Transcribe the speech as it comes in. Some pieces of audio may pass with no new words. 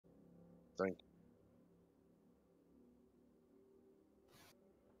think.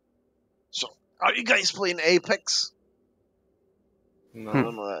 So, are you guys playing Apex? No. I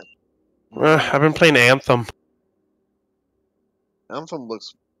don't know that. I've been playing Anthem. Anthem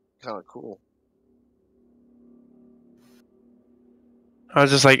looks kind of cool. I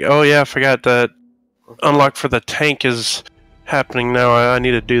was just like, oh yeah, I forgot that unlock for the tank is happening now. I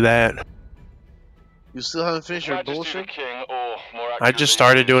need to do that. You still haven't finished your bullshit? I just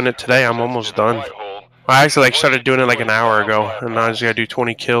started doing it today. I'm almost done. I actually started doing it like an hour ago, and now I just gotta do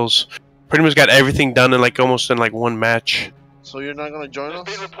 20 kills. Pretty much got everything done in almost in one match. So you're not gonna join us?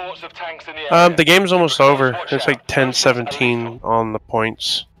 The game's almost over. It's like 10-17 on the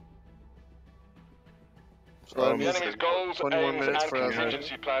points. So that means 21 minutes for us.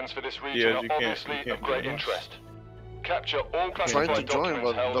 Yeah, you can't Capture all trying to join,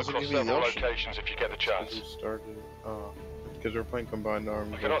 but it doesn't give me the option. If you get the chance. Because we're playing Combined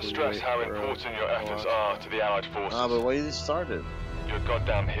Arms. I cannot stress how important your efforts are to the Allied forces. But why did you start it? You're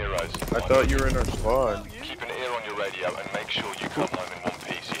goddamn heroes. I thought you were in our squad. Keep an ear on your radio and make sure you come home in one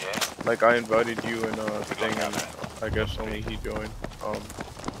piece, you hear? Like, I invited you and thing, and I guess only he joined.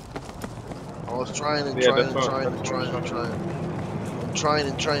 I was trying and Yeah,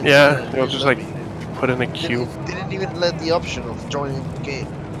 trying. Yeah, it was just put in a queue. Didn't even let the option of joining the game.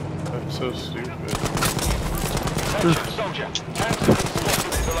 That's so stupid.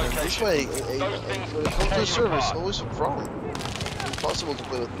 This way, when it comes to the server, it's always a problem. It's impossible to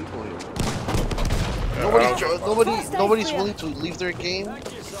play with people here. Nobody's willing to leave their game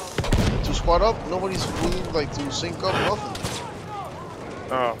to squad up. Nobody's willing to sync up. Nothing.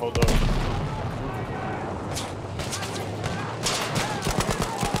 Hold on.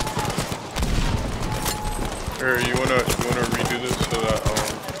 Here, you wanna redo this so that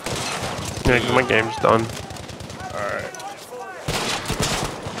Yeah, my game's done. Alright.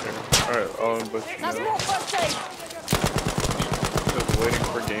 Alright, I'll let you know. Just waiting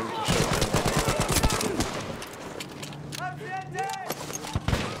for games to shut down.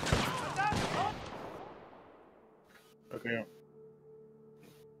 Okay.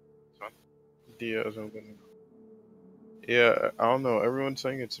 Diaz open. Yeah, I don't know. Everyone's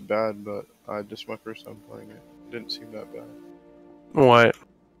saying it's bad, but this is my first time playing it. Didn't seem that bad. What?